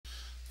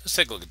Let's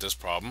take a look at this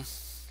problem.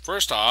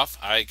 First off,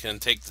 I can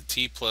take the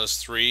t plus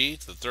 3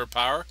 to the third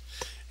power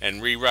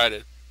and rewrite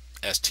it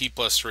as t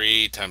plus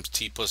 3 times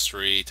t plus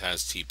 3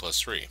 times t plus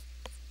 3.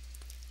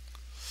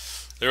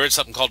 There is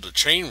something called the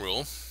chain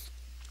rule,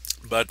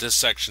 but this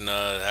section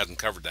hasn't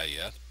covered that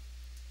yet.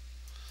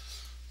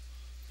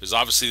 Because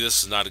obviously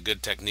this is not a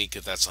good technique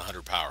if that's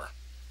 100 power.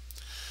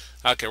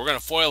 Okay, we're going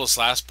to FOIL this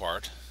last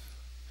part.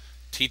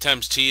 T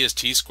times t is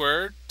t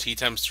squared, t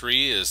times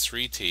 3 is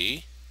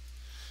 3t,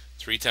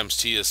 3 times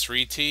t is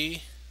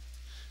 3t,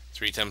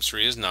 3 times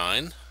 3 is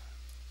 9,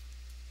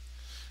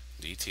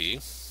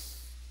 dt.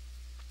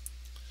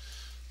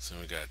 So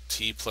we got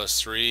t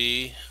plus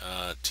 3,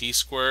 t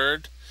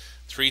squared,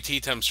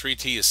 3t times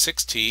 3t is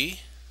 6t,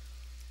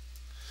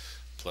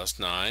 plus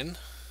 9,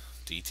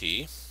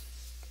 dt.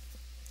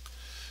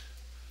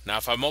 Now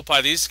if I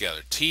multiply these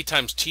together, t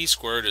times t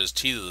squared is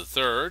t to the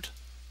third,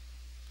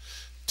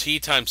 t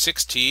times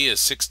 6t is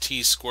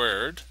 6t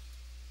squared,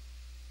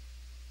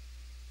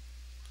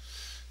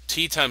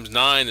 t times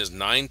 9 is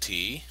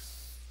 9t,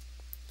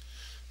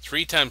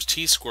 3 times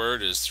t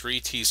squared is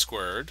 3t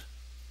squared,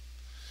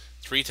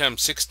 3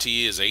 times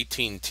 6t is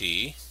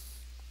 18t,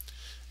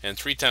 and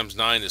 3 times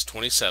 9 is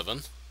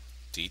 27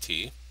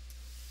 dt.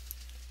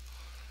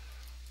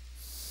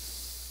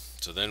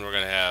 So then we're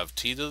going to have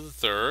t to the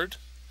third.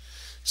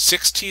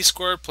 6t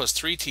squared plus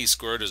 3t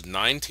squared is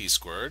 9t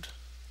squared.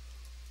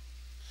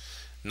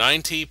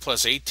 9t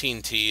plus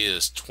 18t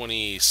is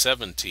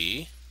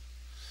 27t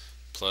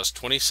plus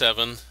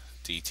 27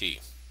 dt.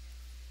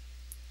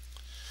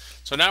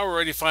 So now we're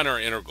ready to find our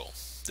integral.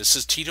 This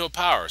is t to a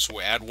power, so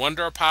we add 1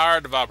 to our power,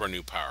 divide by our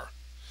new power.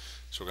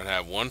 So we're going to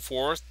have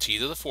 1/4 t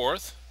to the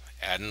fourth,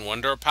 adding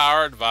 1 to our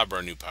power, divide by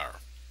our new power,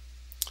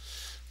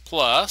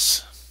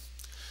 plus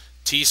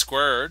t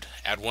squared,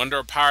 add 1 to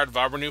our power,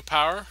 divide by our new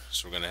power,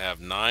 so we're going to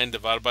have 9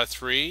 divided by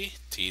 3,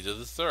 t to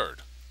the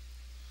third,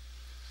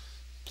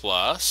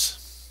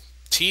 plus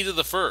t to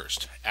the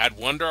first, add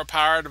 1 to our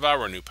power, divide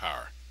by our new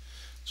power,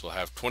 so we'll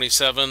have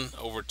 27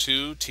 over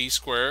 2 t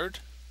squared.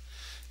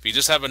 If you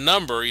just have a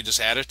number, you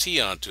just add a t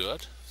onto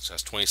it, so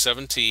that's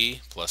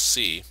 27t plus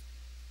c,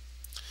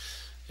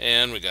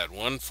 and we got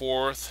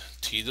 1/4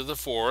 t to the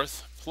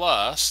fourth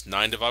plus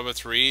 9 divided by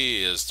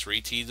 3 is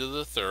 3t to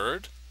the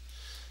third,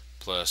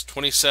 plus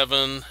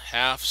 27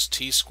 halves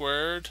t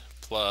squared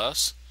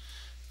plus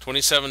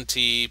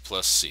 27t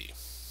plus c.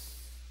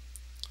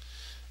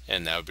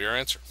 And that would be our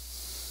answer.